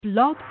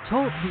Blog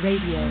Talk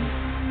Radio.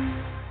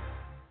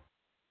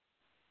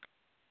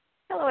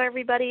 Hello,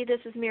 everybody. This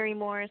is Mary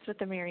Morris with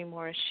The Mary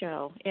Morris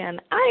Show, and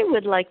I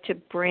would like to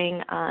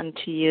bring on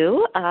to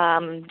you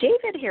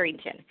David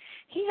Harrington.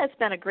 He has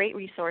been a great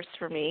resource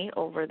for me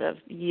over the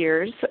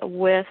years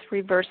with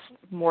reverse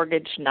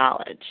mortgage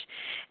knowledge,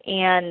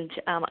 and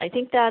I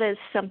think that is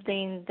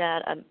something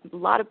that a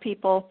lot of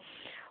people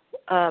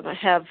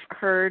have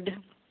heard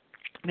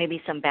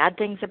maybe some bad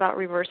things about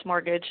reverse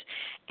mortgage,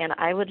 and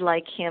I would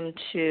like him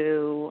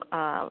to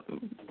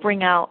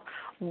bring out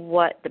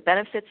what the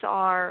benefits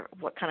are,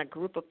 what kind of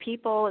group of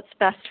people it's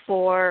best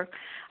for,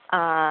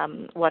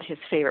 what his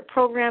favorite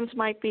programs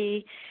might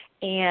be,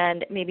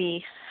 and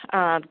maybe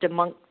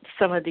debunk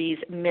some of these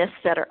myths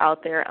that are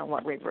out there on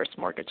what reverse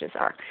mortgages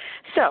are.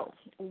 So,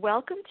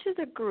 welcome to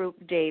the group,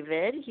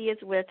 David. He is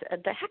with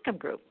the Heckham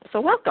Group.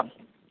 So, welcome.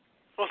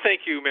 Well,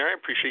 thank you, Mary. I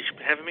appreciate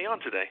you having me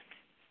on today.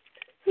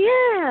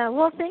 Yeah,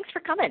 well, thanks for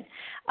coming.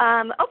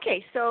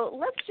 Okay, so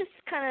let's just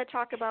kind of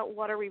talk about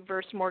what a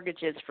reverse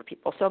mortgage is for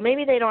people. So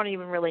maybe they don't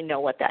even really know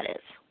what that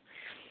is.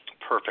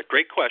 Perfect.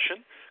 Great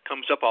question.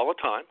 Comes up all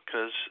the time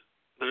because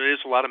there is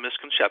a lot of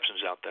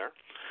misconceptions out there.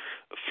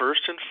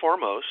 First and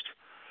foremost,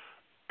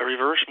 a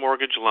reverse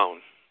mortgage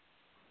loan.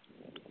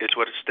 It's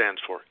what it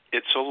stands for.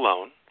 It's a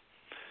loan.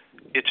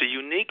 It's a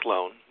unique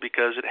loan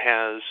because it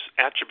has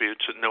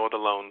attributes that no other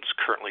loans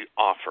currently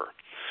offer.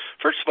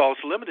 First of all,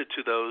 it's limited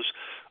to those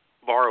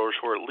borrowers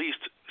who are at least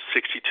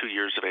 62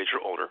 years of age or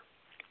older.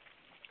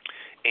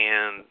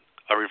 And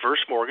a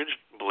reverse mortgage,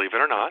 believe it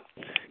or not,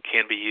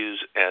 can be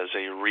used as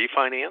a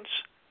refinance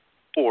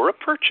or a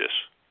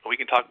purchase. We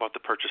can talk about the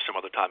purchase some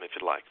other time if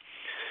you'd like.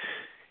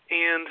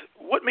 And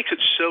what makes it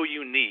so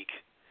unique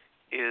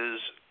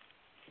is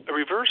a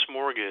reverse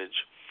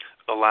mortgage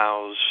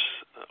allows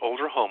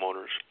older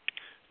homeowners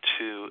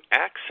to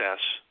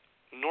access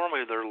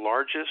normally their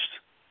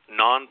largest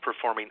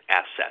non-performing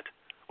asset,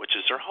 which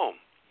is their home.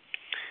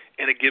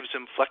 And it gives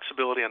them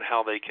flexibility on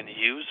how they can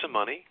use the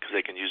money, because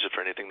they can use it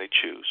for anything they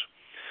choose.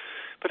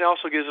 But it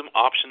also gives them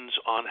options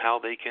on how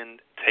they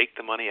can take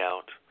the money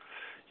out.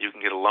 You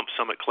can get a lump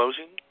sum at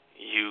closing.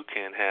 You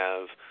can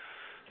have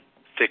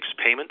fixed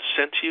payments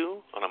sent to you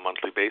on a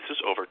monthly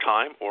basis over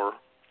time or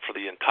for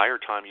the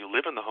entire time you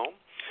live in the home.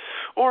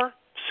 Or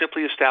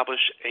simply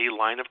establish a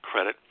line of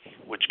credit,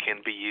 which can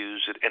be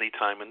used at any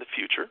time in the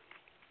future.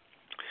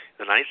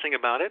 The nice thing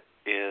about it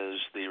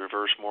is the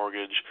reverse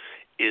mortgage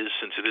is,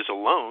 since it is a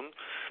loan,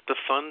 the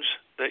funds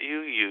that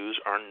you use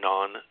are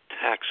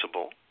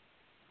non-taxable.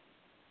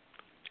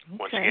 Okay.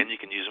 Once again, you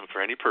can use them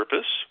for any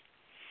purpose.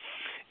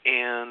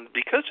 And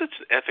because it's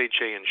an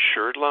FHA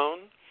insured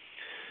loan,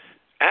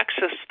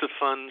 access to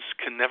funds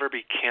can never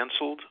be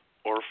canceled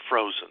or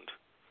frozen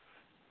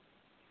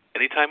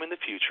anytime in the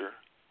future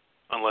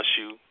unless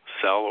you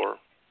sell or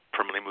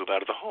permanently move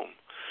out of the home.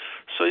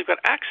 So you've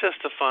got access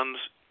to funds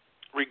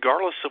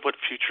regardless of what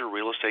future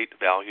real estate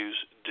values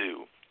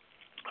do.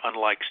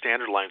 Unlike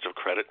standard lines of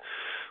credit,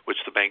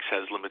 which the banks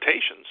has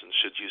limitations, and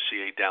should you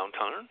see a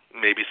downturn,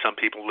 maybe some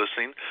people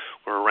listening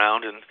were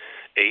around in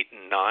 8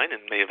 and 9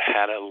 and may have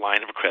had a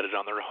line of credit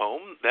on their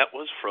home that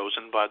was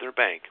frozen by their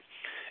bank.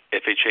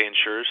 FHA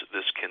ensures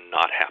this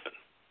cannot happen.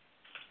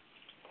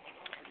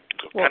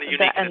 So well, kind of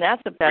unique and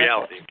that's a benefit.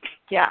 Reality.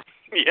 Yeah.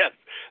 Yes,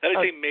 that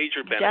is a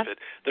major benefit.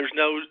 There's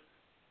no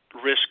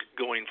risk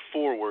going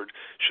forward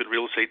should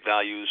real estate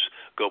values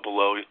go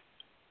below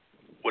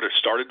what it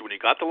started when you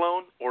got the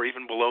loan or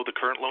even below the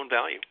current loan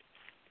value.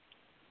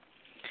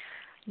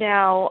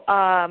 Now,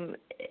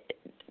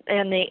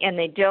 and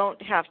they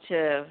don't have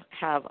to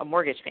have a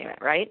mortgage payment,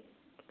 right?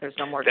 There's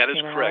no mortgage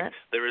payment. That is correct.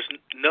 There is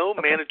no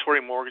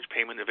mandatory mortgage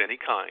payment of any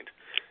kind.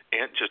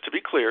 And just to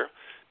be clear,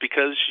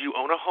 because you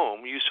own a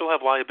home, you still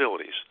have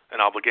liabilities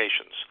and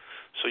obligations.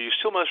 So you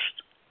still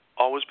must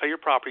always pay your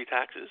property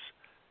taxes,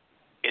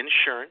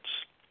 insurance,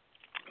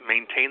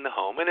 maintain the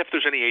home, and if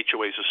there's any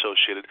HOAs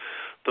associated,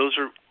 those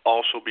are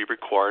also be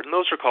required, and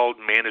those are called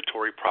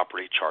mandatory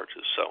property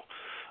charges. So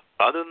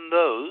other than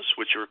those,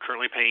 which you're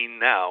currently paying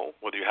now,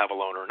 whether you have a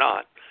loan or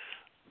not,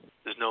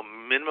 there's no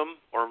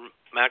minimum or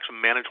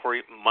maximum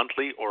mandatory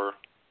monthly or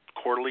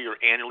quarterly or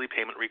annually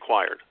payment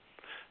required.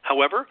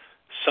 However,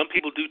 some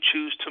people do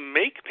choose to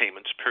make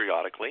payments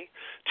periodically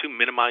to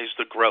minimize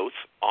the growth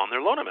on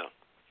their loan amount.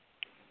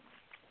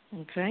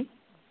 Okay.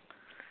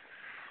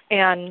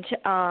 And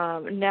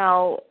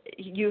now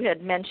you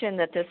had mentioned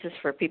that this is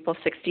for people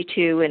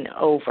 62 and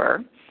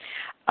over.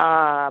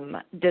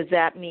 Does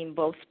that mean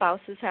both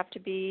spouses have to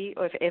be,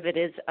 or if it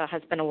is a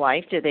husband and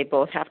wife, do they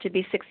both have to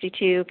be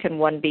 62? Can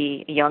one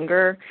be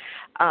younger?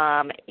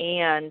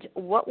 And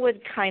what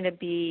would kind of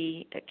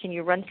be, can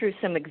you run through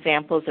some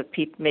examples of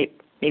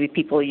maybe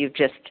people you've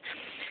just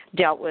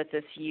dealt with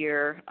this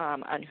year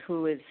on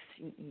who is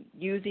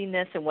using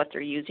this and what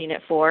they're using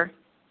it for?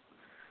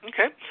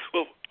 Okay.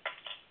 Well,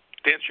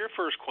 to answer your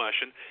first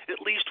question,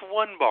 at least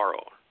one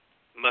borrower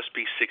must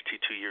be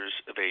 62 years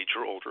of age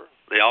or older.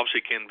 They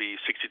obviously can be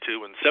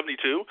 62 and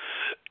 72,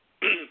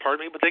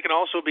 pardon me, but they can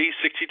also be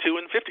 62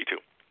 and 52,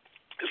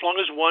 as long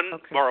as one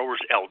borrower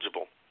is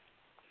eligible.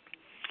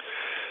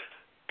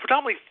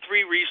 predominantly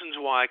three reasons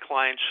why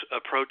clients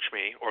approach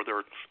me or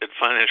their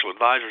financial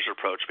advisors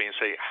approach me and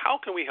say,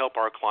 how can we help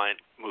our client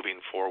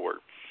moving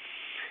forward?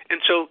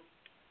 And so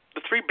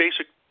the three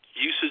basic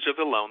uses of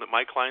the loan that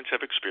my clients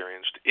have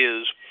experienced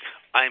is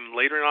I'm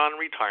later on in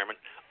retirement,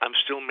 I'm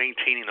still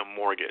maintaining a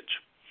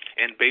mortgage.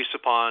 And based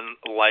upon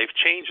life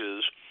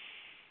changes,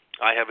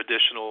 I have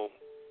additional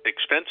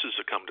expenses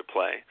that come to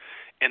play.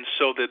 And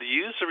so they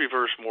use the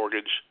reverse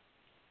mortgage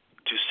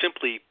to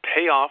simply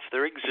pay off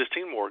their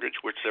existing mortgage,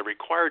 which they're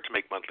required to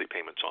make monthly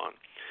payments on,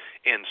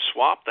 and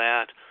swap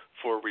that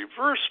for a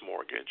reverse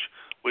mortgage,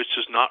 which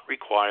does not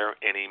require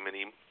any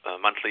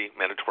monthly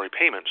mandatory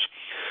payments.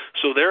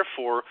 So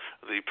therefore,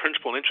 the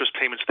principal and interest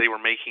payments they were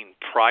making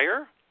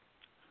prior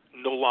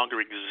no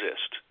longer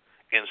exist.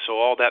 And so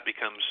all that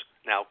becomes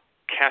now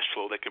cash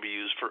flow that can be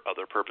used for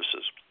other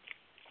purposes.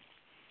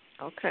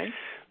 Okay.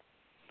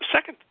 The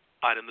second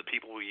item that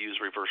people will use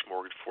reverse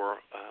mortgage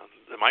for,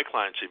 that my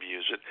clients have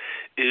used it,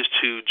 is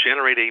to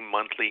generate a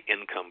monthly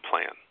income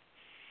plan.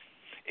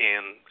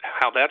 And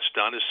how that's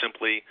done is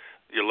simply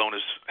your loan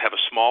have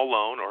a small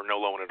loan or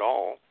no loan at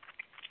all,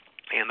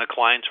 and the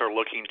clients are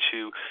looking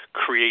to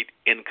create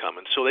income.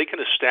 And so they can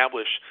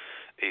establish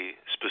a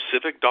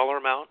specific dollar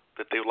amount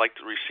that they would like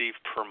to receive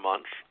per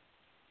month,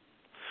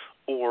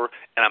 or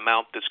an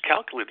amount that's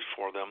calculated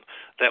for them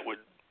that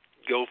would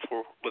go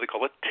for what they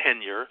call a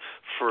tenure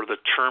for the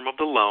term of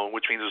the loan,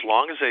 which means as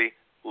long as they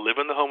live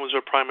in the home as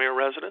their primary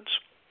residence,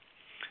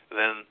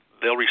 then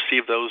they'll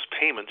receive those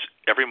payments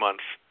every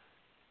month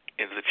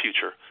into the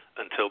future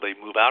until they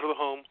move out of the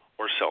home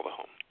or sell the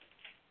home.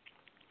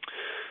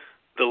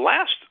 The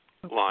last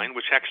line,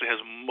 which actually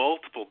has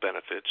multiple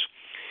benefits,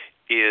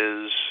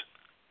 is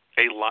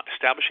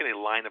establishing a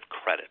line of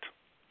credit.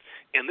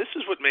 And this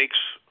is what makes,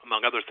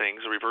 among other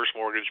things, a reverse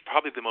mortgage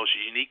probably the most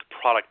unique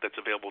product that's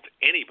available to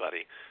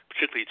anybody,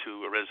 particularly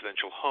to a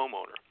residential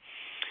homeowner,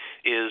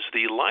 is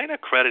the line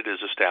of credit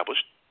is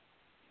established,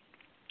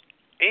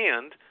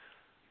 and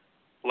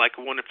like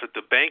one if at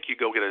the bank you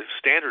go get a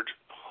standard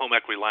home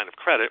equity line of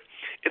credit,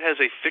 it has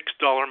a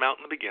fixed dollar amount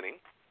in the beginning.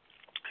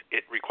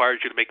 It requires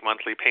you to make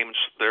monthly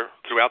payments there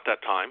throughout that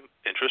time,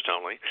 interest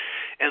only,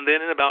 and then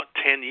in about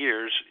 10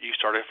 years you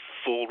start a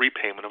full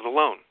repayment of the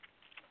loan.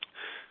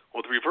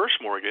 Well, the reverse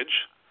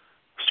mortgage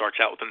starts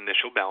out with an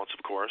initial balance,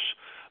 of course,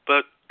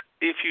 but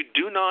if you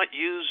do not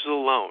use the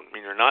loan, I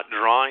mean you're not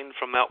drawing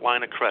from that line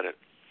of credit,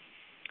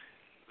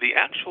 the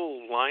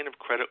actual line of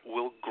credit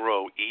will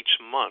grow each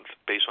month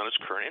based on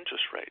its current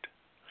interest rate.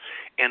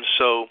 And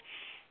so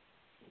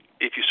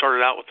if you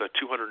started out with a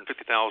 $250,000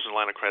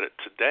 line of credit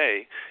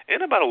today,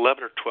 in about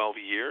 11 or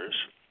 12 years,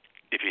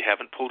 if you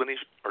haven't pulled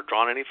any or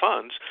drawn any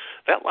funds,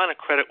 that line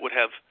of credit would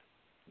have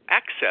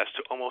access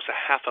to almost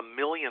 $500,000.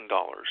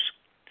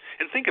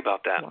 And think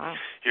about that. Wow.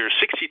 You're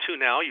 62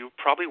 now. You're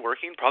probably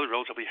working, probably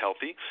relatively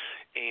healthy,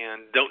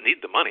 and don't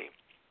need the money.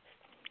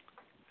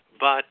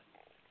 But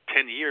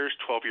 10 years,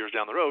 12 years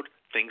down the road,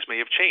 things may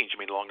have changed. You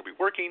may no longer be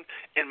working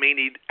and may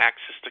need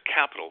access to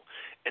capital.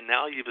 And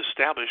now you've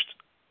established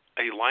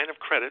a line of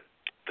credit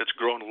that's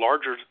grown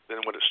larger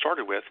than what it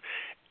started with,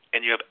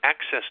 and you have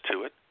access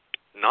to it,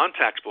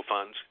 non-taxable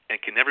funds, and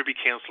can never be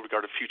canceled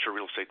regarding future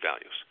real estate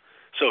values.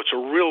 So it's a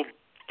real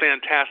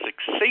fantastic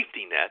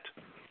safety net.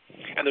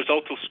 And there's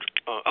also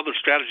other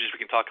strategies we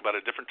can talk about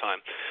at a different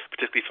time,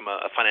 particularly from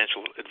a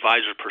financial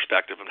advisor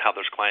perspective, and how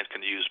those clients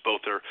can use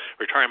both their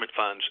retirement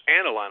funds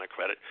and a line of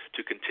credit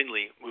to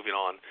continually moving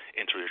on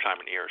into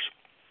retirement years.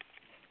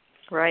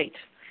 Right.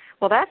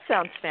 Well, that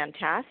sounds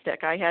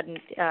fantastic. I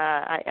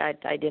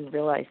didn't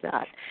realize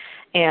that.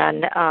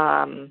 And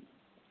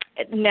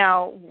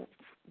now,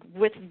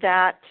 with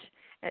that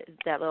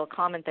little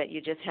comment that you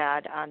just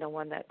had on the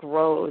one that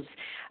grows,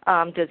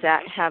 does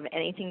that have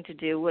anything to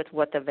do with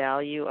what the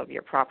value of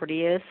your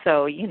property is?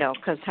 So,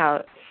 because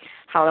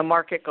how the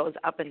market goes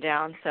up and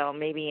down, so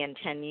maybe in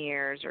 10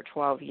 years or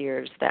 12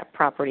 years that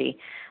property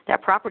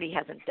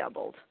hasn't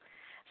doubled.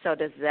 So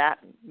does that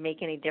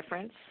make any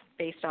difference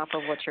based off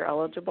of what you're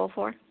eligible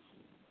for?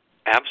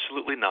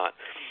 Absolutely not.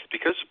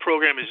 Because the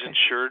program is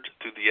insured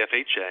through the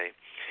FHA,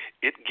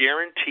 it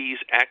guarantees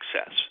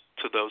access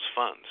to those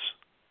funds.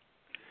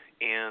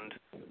 And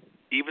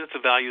even if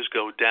the values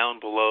go down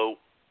below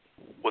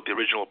what the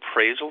original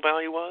appraisal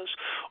value was,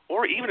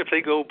 or even if they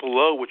go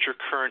below what your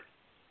current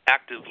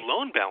active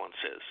loan balance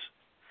is,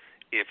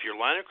 if your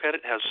line of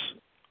credit has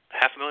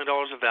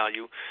 $500,000 of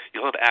value,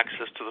 you'll have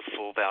access to the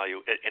full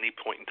value at any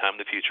point in time in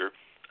the future,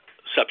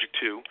 subject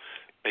to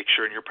make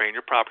sure you're paying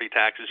your property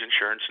taxes,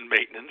 insurance, and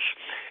maintenance,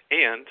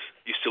 and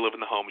you still live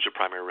in the home as your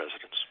primary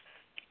residence.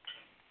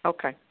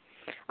 Okay.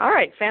 All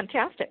right,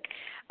 fantastic.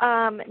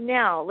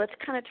 Now, let's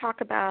kind of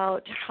talk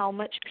about how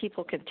much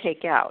people can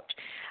take out.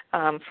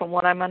 From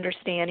what I'm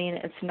understanding,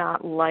 it's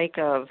not like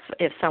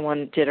if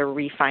someone did a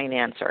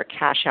refinance or a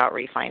cash-out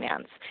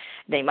refinance.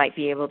 They might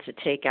be able to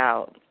take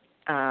out,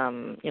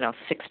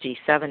 60,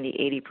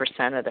 70,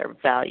 80% of their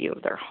value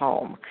of their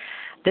home.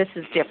 This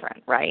is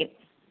different, right?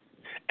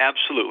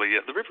 Absolutely.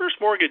 Yeah. The reverse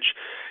mortgage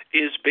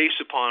is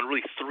based upon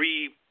really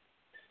three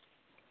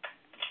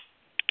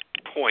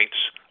points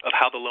of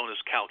how the loan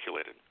is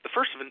calculated. The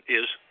first of it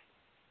is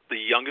the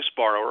youngest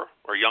borrower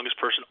or youngest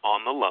person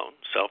on the loan.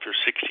 So if you're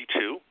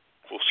 62,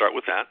 we'll start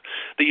with that.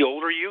 The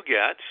older you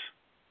get,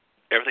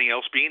 everything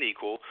else being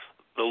equal,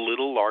 the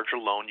little larger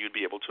loan you'd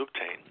be able to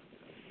obtain.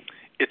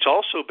 It's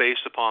also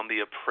based upon the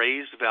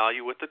appraised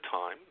value at the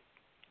time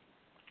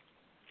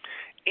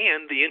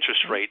and the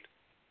interest rate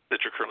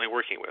that you're currently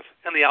working with.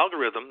 And the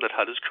algorithm that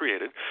HUD has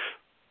created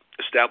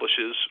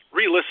establishes,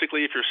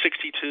 realistically, if you're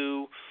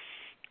 62,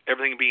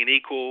 everything being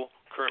equal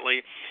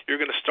currently, you're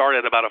going to start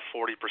at about a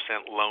 40%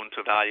 loan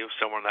to value,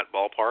 somewhere in that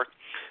ballpark.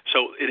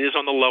 So it is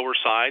on the lower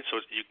side, so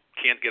you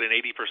can't get an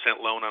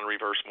 80% loan on a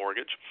reverse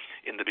mortgage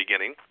in the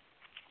beginning.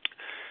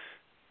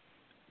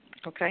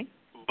 Okay.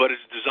 But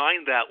it's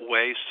designed that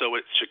way so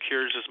it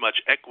secures as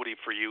much equity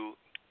for you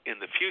in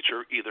the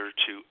future, either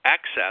to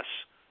access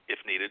if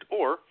needed,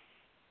 or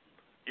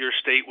your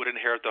estate would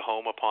inherit the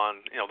home upon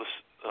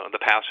the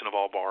passing of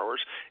all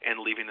borrowers and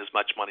leaving as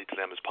much money to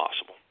them as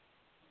possible.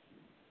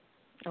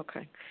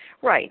 Okay,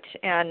 right,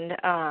 and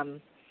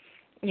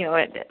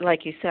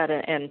like you said,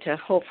 and to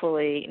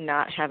hopefully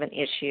not have an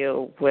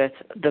issue with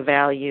the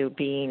value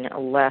being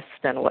less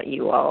than what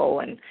you owe,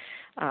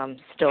 and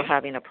still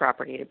having a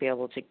property to be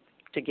able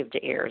to give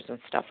to heirs and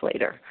stuff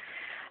later.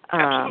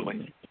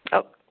 Absolutely.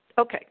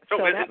 Okay, so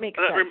that makes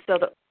sense. So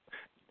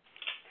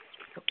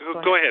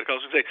Go ahead. I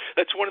was going to say,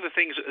 that's one of the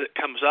things that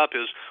comes up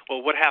is,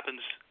 well, what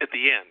happens at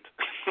the end?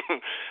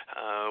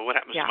 What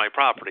happens to my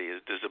property?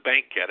 Does the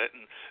bank get it?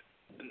 And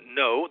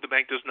no, the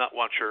bank does not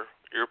want your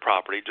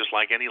property, just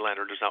like any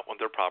lender does not want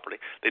their property.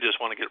 They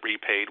just want to get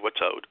repaid what's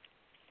owed.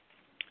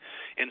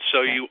 And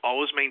so you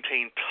always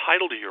maintain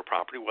title to your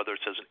property, whether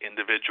it's as an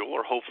individual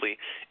or hopefully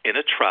in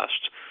a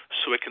trust,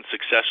 so it can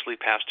successfully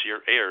pass to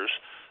your heirs,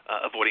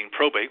 avoiding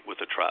probate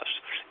with the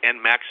trust, and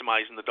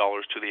maximizing the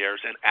dollars to the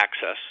heirs and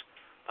access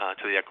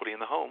to the equity in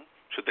the home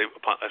should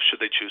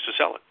they choose to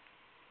sell it.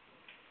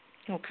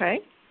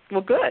 Okay.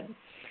 Well, good.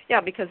 Yeah,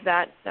 because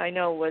that I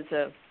know was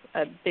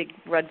a big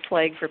red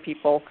flag for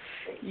people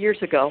years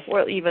ago,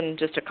 or even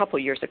just a couple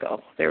years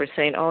ago. They were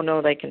saying, "Oh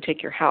no, they can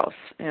take your house,"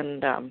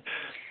 and I'm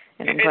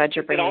glad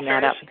you're bringing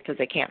that up because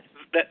they can't.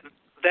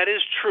 That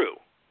is true.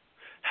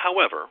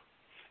 However,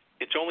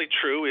 it's only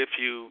true if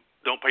you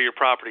don't pay your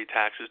property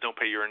taxes, don't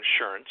pay your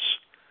insurance,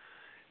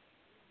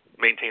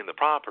 maintain the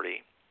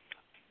property.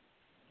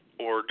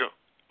 Or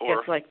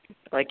it's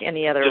like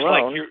any other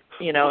loan,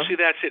 Well, see,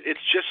 that's it.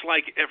 It's just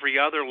like every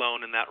other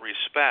loan in that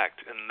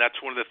respect, and that's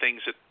one of the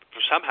things that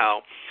somehow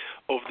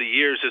over the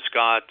years it's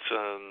got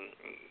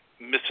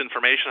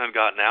misinformation had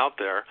gotten out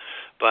there.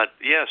 But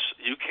yes,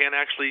 you can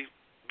actually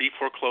be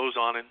foreclosed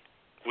on it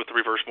with the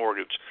reverse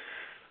mortgage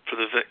for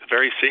the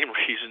very same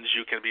reasons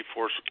you can be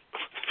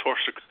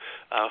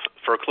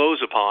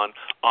foreclosed upon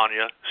on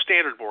your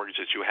standard mortgage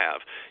that you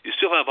have. You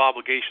still have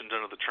obligations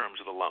under the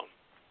terms of the loan.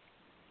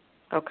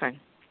 Okay.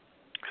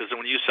 Because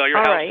when you sell your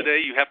house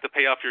today, you have to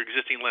pay off your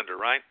existing lender,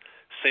 right?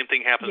 Same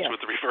thing happens with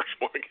the reverse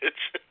mortgage.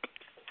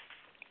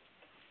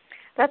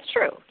 That's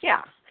true,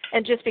 yeah.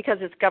 And just because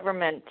it's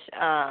government,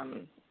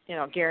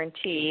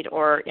 guaranteed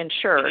or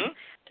insured,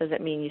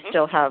 doesn't mean you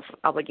still have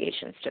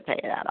obligations to pay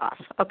that off.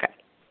 Okay.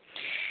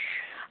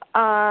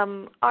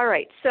 All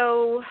right.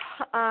 So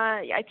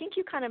I think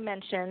you kind of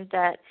mentioned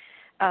that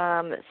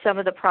some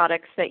of the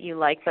products that you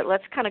like, but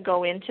let's kind of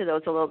go into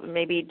those a little bit.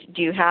 Maybe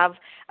do you have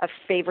a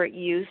favorite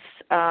use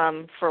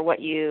for what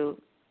you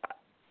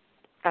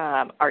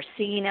are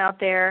seeing out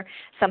there,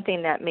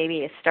 something that maybe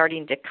is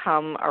starting to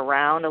come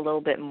around a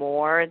little bit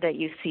more that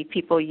you see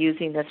people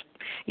using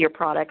your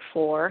product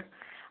for?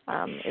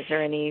 Is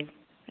there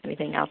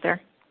anything out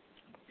there?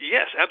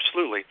 Yes,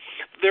 absolutely.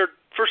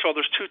 First of all,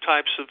 there's two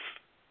types of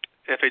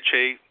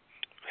FHA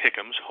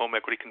HICMs, home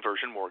equity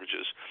conversion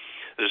mortgages.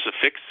 There's the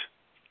fixed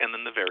and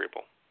then the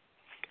variable.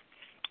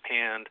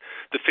 And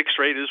the fixed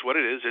rate is what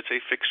it is. It's a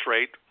fixed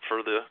rate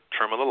for the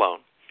term of the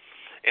loan.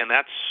 And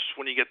that's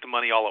when you get the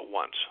money all at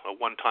once, a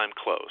one-time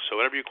close. So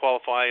whatever you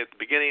qualify at the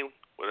beginning,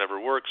 whatever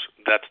works,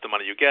 that's the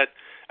money you get.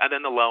 And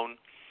then the loan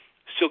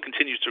still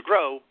continues to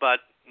grow,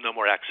 but no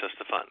more access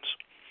to funds.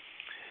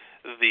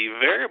 The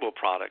variable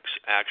products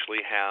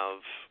actually have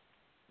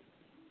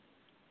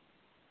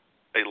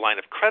a line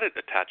of credit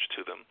attached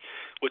to them,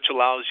 which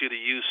allows you to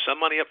use some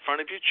money up front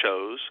if you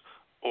chose,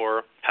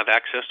 or have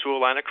access to a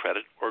line of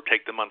credit, or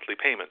take the monthly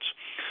payments.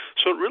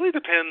 So it really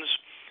depends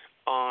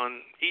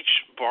on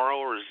each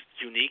borrower is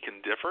unique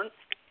and different,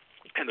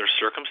 and their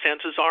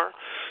circumstances are.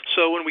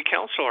 So when we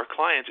counsel our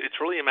clients, it's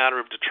really a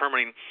matter of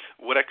determining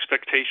what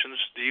expectations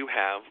do you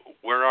have,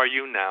 where are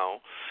you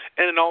now,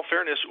 and in all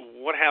fairness,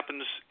 what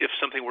happens if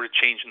something were to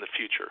change in the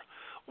future?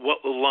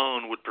 What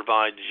loan would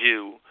provide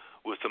you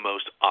with the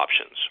most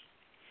options?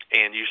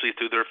 And usually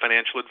through their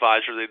financial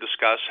advisor, they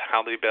discuss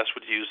how they best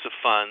would use the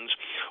funds,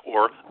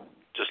 or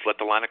just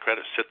let the line of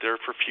credit sit there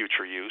for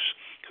future use,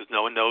 because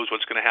no one knows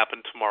what's going to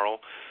happen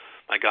tomorrow.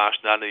 My gosh,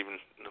 not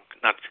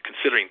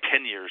considering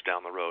 10 years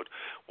down the road,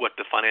 what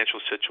the financial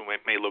situation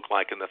may look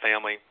like in the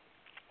family,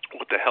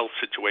 what the health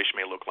situation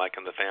may look like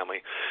in the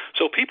family.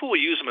 So people will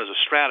use them as a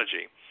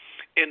strategy.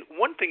 And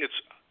one thing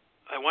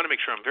I want to make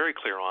sure I'm very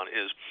clear on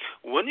is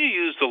when you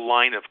use the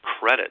line of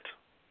credit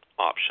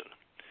option,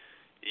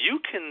 you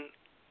can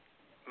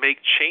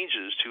make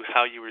changes to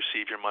how you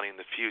receive your money in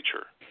the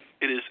future.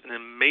 It is an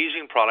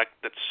amazing product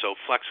that's so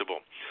flexible.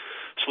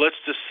 So let's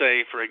just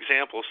say, for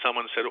example,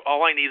 someone said,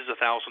 all I need is $1,000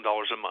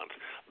 a month.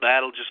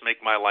 That'll just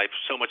make my life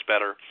so much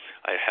better.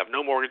 I have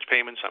no mortgage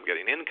payments. I'm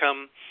getting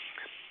income.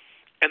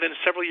 And then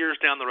several years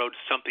down the road,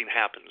 something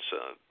happens,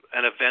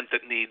 an event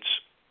that needs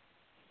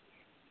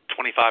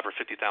 $25,000 or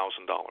 $50,000.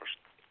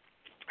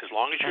 As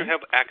long as you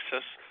have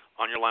access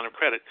on your line of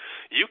credit,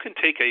 you can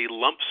take a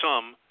lump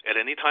sum at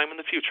any time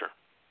in the future,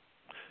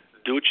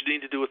 do what you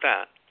need to do with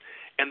that,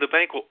 and the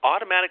bank will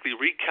automatically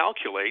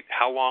recalculate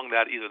how long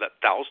either that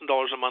 $1,000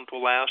 a month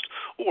will last,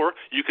 or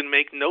you can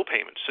make no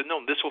payments. So,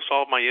 no, this will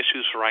solve my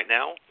issues for right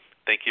now.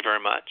 Thank you very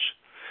much.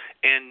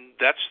 And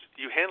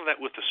you handle that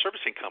with the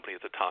servicing company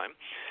at the time,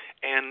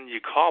 and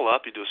you call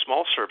up, you do a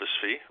small service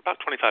fee,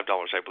 about $25,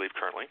 I believe,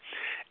 currently,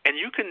 and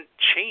you can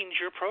change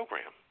your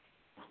program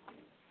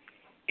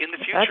in the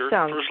future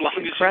for as long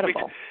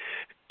incredible. as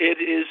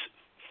it is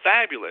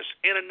fabulous.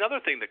 And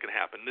another thing that can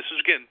happen, this is,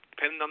 again,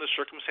 depending on the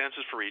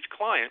circumstances for each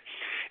client,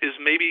 is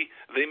maybe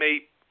they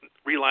may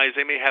realize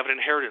they may have an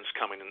inheritance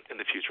coming in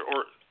the future,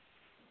 or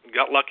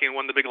got lucky and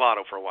won the big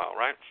lotto for a while,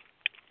 right?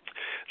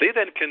 They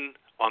then can,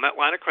 on that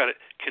line of credit,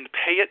 can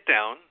pay it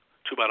down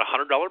to about a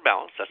 $100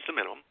 balance, that's the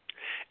minimum,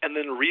 and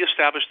then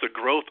reestablish the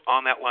growth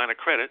on that line of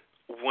credit.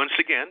 Once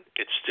again,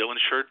 it's still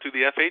insured through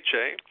the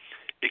FHA.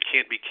 It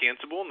can't be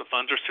cancelable, and the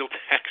funds are still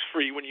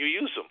tax-free when you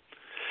use them.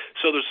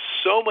 So there's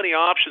so many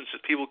options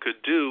that people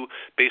could do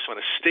based on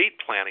estate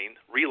planning,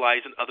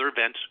 realizing other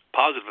events,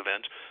 positive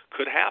events,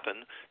 could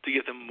happen to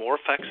give them more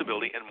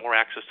flexibility and more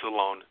access to the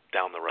loan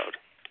down the road.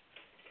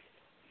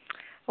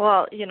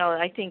 Well,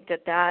 I think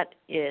that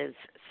is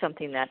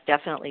something that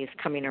definitely is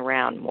coming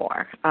around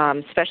more,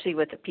 especially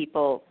with the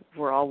people.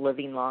 We're all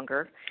living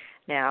longer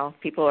now.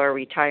 People are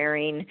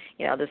retiring.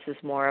 This is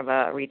more of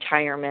a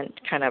retirement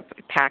kind of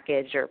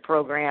package or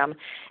program.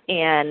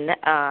 And,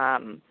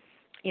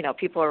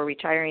 people are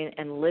retiring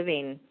and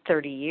living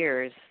 30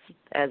 years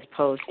as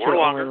opposed to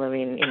only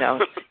living,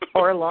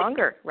 or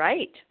longer,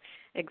 right?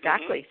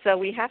 Exactly. Mm-hmm. So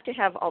we have to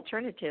have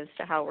alternatives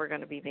to how we're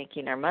going to be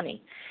making our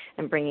money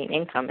and bringing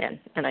income in.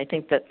 And I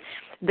think that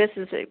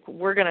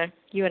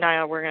you and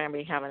I, we're going to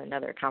be having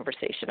another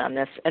conversation on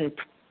this, and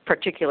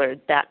particular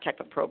that type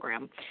of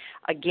program,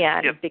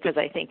 again, because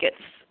I think it's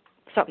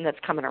something that's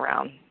coming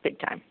around big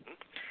time.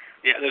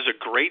 Yeah, there's a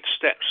great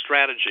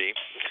strategy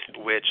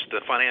which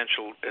the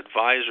financial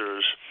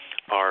advisors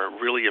are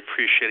really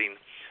appreciating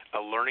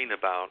learning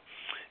about,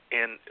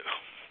 and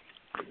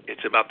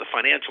it's about the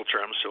financial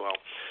terms. So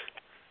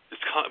it's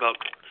about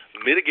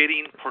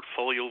mitigating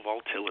portfolio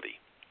volatility.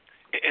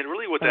 And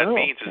really what that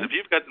means is if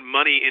you've got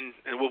money in,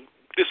 and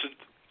this is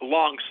a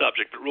long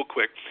subject, but real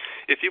quick,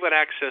 if you've got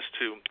access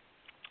to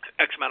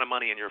X amount of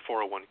money in your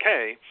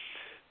 401k,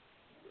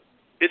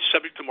 it's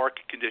subject to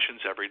market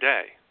conditions every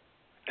day.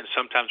 And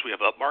sometimes we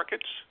have up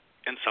markets,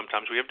 and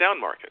sometimes we have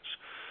down markets.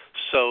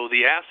 So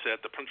the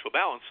asset, the principal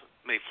balance,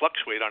 may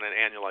fluctuate on an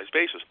annualized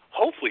basis.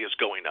 Hopefully it's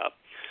going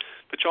up.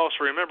 But you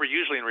also remember,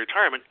 usually in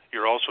retirement,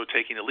 you're also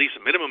taking at least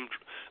minimum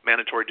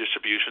mandatory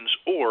distributions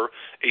or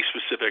a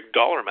specific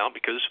dollar amount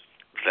because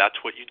that's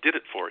what you did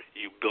it for.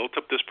 You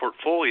built up this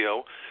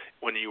portfolio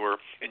when you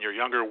were in your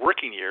younger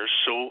working years,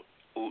 so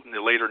in the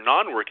later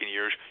non-working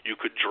years, you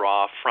could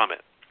draw from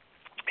it.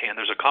 And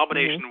there's a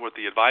combination what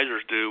the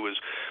advisors do is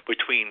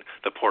between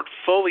the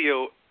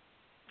portfolio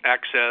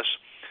access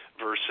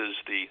versus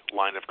the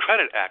line of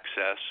credit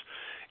access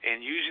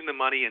and using the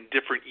money in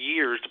different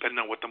years depending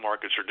on what the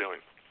markets are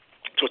doing.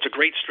 So it's a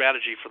great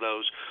strategy for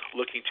those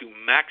looking to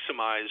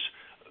maximize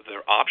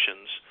their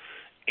options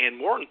and,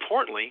 more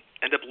importantly,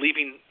 end up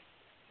leaving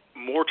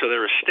more to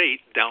their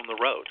estate down the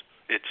road.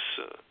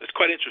 It's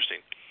quite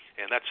interesting,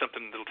 and that's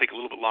something that will take a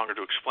little bit longer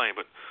to explain,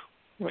 but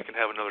we can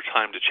have another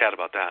time to chat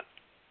about that.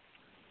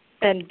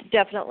 And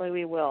definitely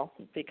we will,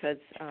 because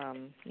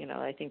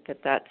I think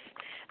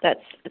that's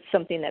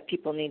something that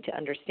people need to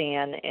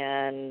understand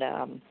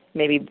and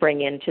maybe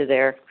bring into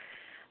their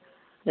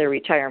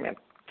retirement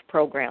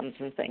programs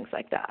and things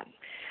like that.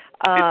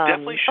 It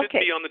definitely should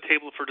be on the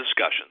table for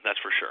discussion, that's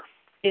for sure.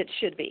 It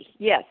should be,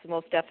 yes,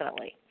 most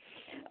definitely.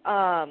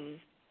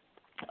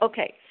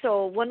 Okay,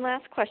 so one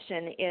last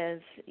question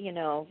is,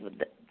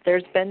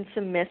 there's been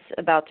some myths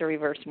about the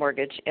reverse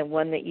mortgage, and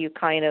one that you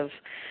kind of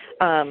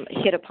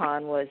hit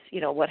upon was,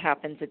 what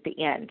happens at the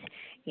end?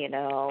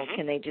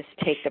 Can they just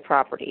take the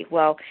property?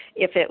 Well,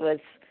 if it was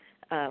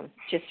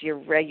just your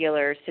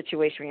regular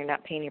situation where you're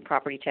not paying your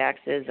property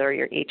taxes or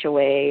your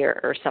HOA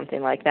or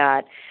something like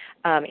that,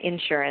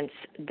 insurance,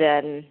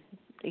 then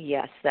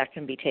yes, that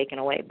can be taken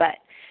away. But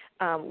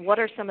what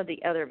are some of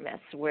the other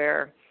myths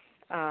where,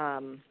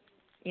 at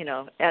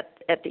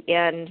the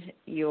end,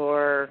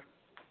 your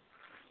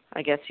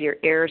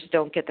heirs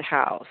don't get the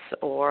house,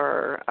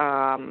 or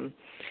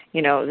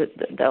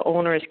the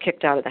owner is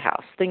kicked out of the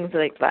house, things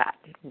like that?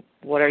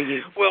 What are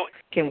you? Well,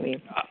 can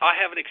we? I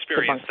haven't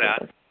experienced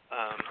that.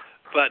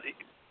 But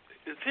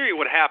in theory,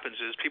 what happens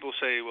is people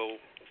say, well,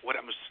 what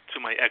happens to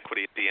my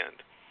equity at the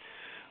end?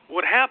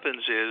 What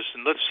happens is,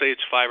 and let's say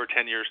it's 5 or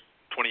 10 years,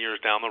 20 years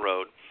down the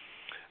road,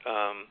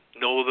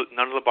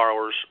 none of the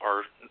borrowers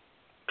are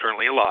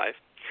currently alive,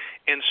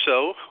 and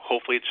so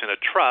hopefully it's in a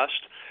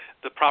trust.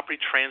 The property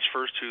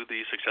transfers to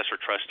the successor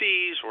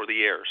trustees or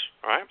the heirs.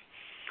 All right.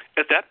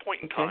 At that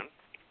point in time,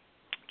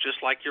 just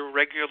like your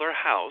regular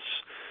house,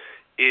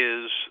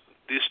 is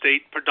the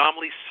estate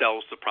predominantly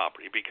sells the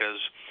property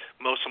because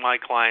most of my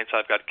clients,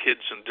 I've got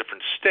kids in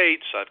different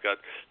states. I've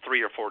got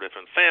 3 or 4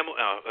 different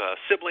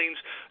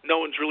siblings. No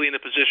one's really in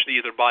a position to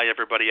either buy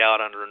everybody out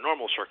under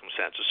normal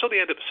circumstances, so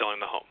they end up selling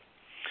the home.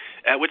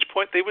 At which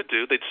point they'd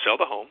sell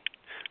the home,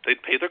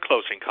 they'd pay their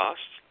closing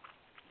costs,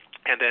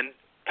 and then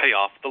pay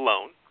off the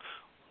loan.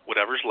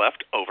 Whatever's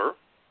left over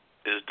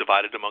is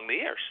divided among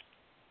the heirs.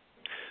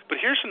 But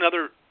here's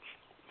another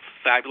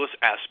fabulous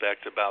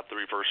aspect about the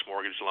reverse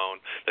mortgage loan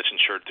that's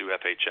insured through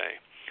FHA.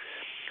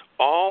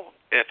 All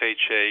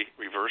FHA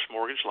reverse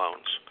mortgage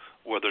loans,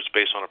 whether it's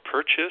based on a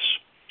purchase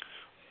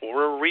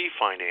or a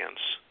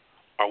refinance,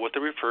 are what they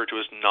refer to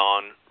as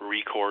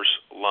non-recourse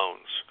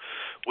loans,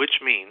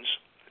 which means,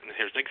 and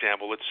here's an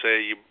example, let's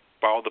say you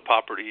borrowed the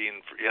property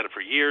and you had it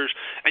for years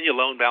and your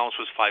loan balance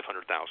was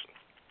 $500,000.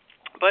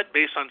 But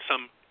based on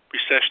some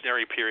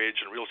recessionary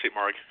periods and real estate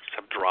markets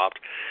have dropped,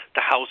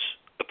 the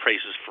house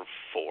appraises for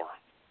 $4.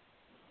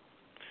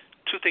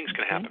 2 things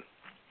can happen.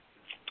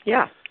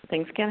 Yeah,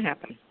 things can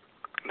happen.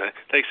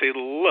 They say,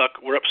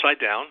 look, we're upside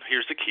down.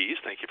 Here's the keys.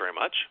 Thank you very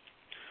much.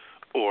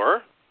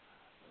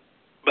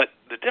 But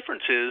the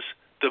difference is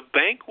the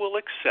bank will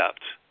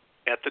accept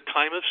at the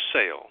time of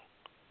sale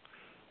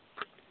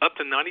up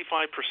to 95%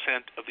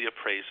 of the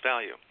appraised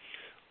value.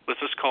 Let's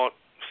just call it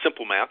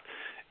simple math.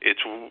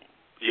 You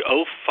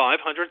owe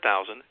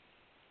 $500,000.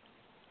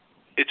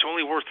 It's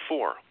only worth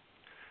 $4.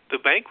 The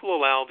bank will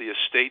allow the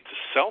estate to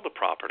sell the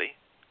property,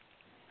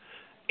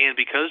 and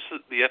because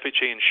the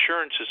FHA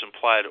insurance is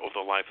implied over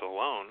the life of the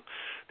loan,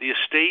 the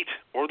estate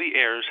or the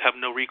heirs have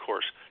no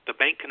recourse. The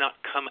bank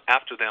cannot come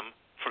after them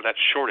for that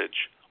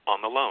shortage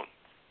on the loan.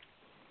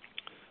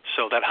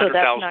 So that $100,000. So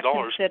that's not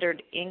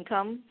considered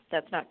income?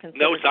 That's not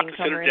considered No, it's not income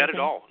considered debt at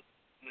all.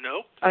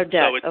 No. Oh,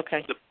 debt. So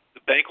okay. The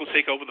bank will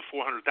take over the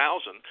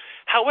 $400,000.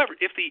 However,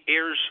 if the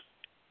heirs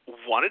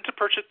wanted to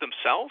purchase it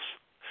themselves,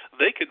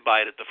 they could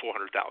buy it at the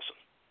 $400,000.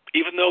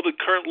 Even though the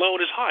current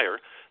loan is higher,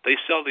 they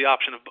still have the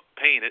option of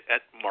paying it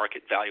at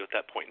market value at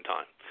that point in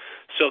time.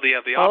 So they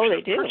have the option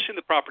of purchasing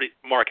the property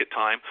market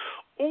time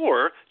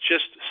or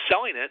just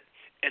selling it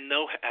and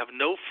have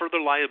no further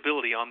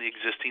liability on the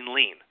existing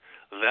lien.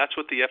 That's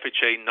what the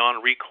FHA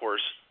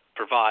non-recourse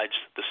provides,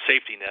 the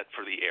safety net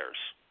for the heirs.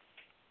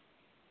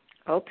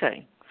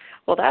 Okay.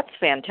 Well, that's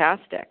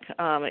fantastic.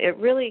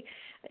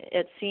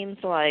 It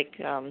seems like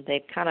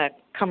they've kind of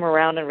come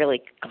around and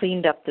really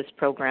cleaned up this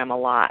program a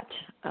lot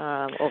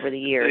over the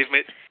years.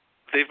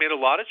 They've made a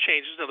lot of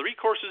changes. Now, the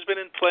recourse has been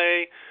in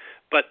play,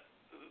 but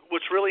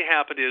what's really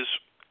happened is,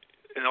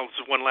 and this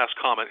is one last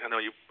comment, I know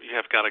you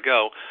have got to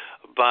go,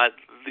 but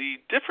the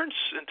difference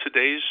in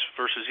today's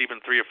versus even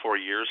 3 or 4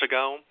 years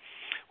ago,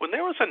 when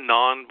there was a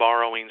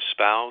non-borrowing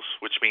spouse,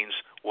 which means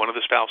one of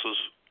the spouses,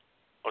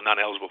 or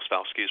non-eligible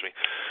spouse,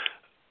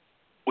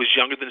 was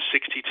younger than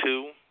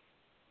 62,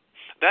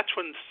 that's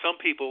when some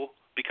people,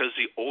 because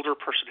the older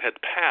person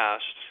had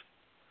passed,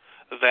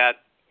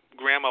 that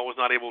grandma was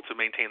not able to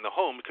maintain the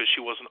home because she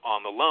wasn't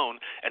on the loan,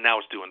 and now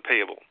it's due and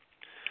payable.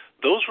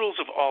 Those rules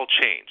have all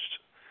changed.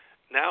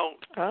 Now,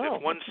 if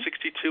one's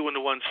 62 and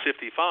the one's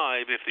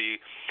 55, if the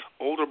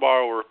older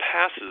borrower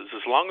passes,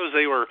 as long as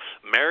they were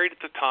married at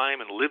the time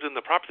and lived in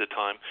the property at the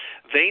time,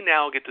 they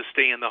now get to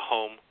stay in the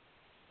home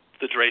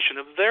the duration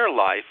of their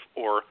life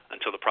or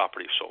until the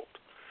property is sold.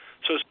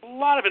 So there's a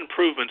lot of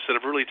improvements that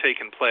have really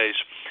taken place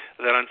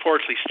that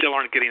unfortunately still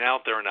aren't getting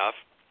out there enough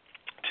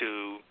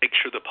to make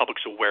sure the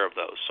public's aware of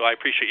those. So I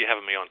appreciate you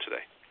having me on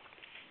today.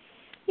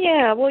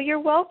 Yeah, well, you're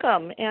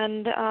welcome.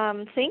 And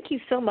thank you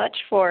so much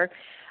for,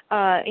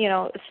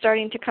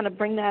 starting to kind of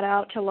bring that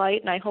out to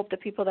light. And I hope the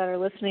people that are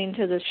listening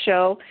to this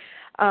show,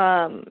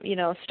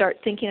 start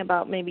thinking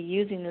about maybe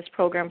using this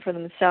program for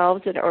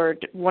themselves or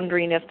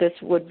wondering if this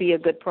would be a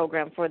good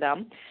program for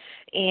them.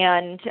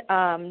 And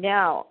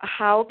now,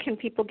 how can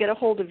people get a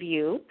hold of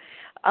you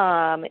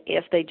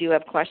if they do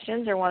have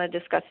questions or want to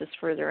discuss this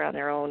further on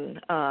their own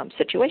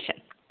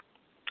situation?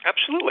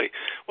 Absolutely.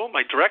 Well,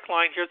 my direct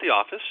line here at the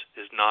office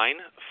is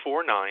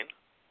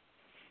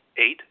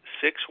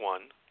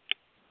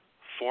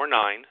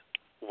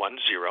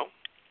 949-861-4910.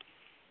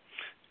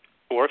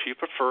 Or if you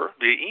prefer,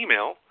 via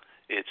email,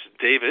 it's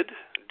David,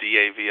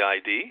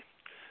 D-A-V-I-D,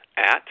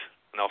 at,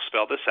 and I'll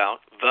spell this out,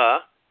 the,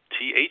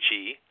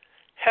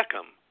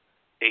 Heckham,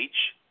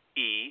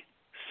 H-E-C-M,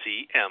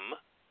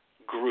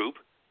 group,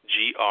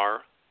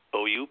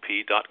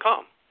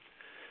 GROUP.com.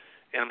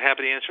 And I'm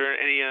happy to answer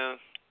any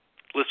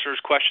listeners'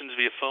 questions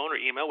via phone or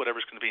email,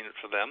 whatever's convenient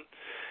for them.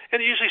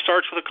 And it usually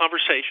starts with a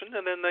conversation,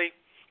 and then they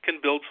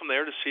can build from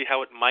there to see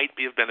how it might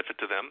be of benefit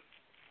to them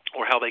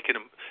or how they can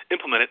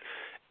implement it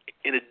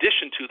in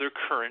addition to their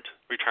current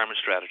retirement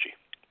strategy.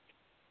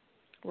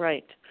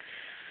 Right.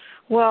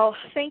 Well,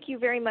 thank you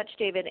very much,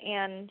 David.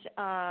 And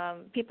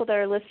people that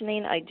are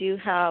listening, I do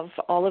have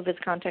all of his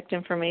contact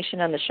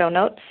information on the show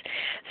notes,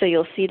 so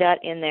you'll see that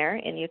in there,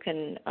 and you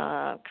can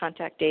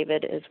contact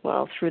David as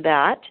well through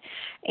that.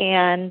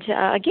 And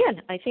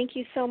again, I thank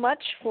you so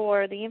much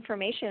for the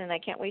information, and I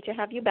can't wait to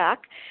have you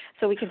back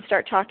so we can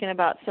start talking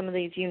about some of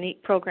these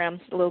unique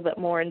programs a little bit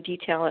more in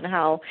detail and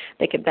how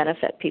they could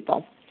benefit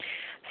people.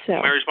 So,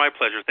 Mary, it's my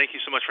pleasure. Thank you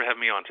so much for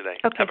having me on today.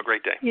 Okay. Have a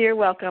great day. You're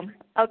welcome.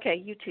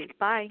 Okay, you too.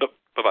 Bye.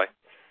 Bye-bye.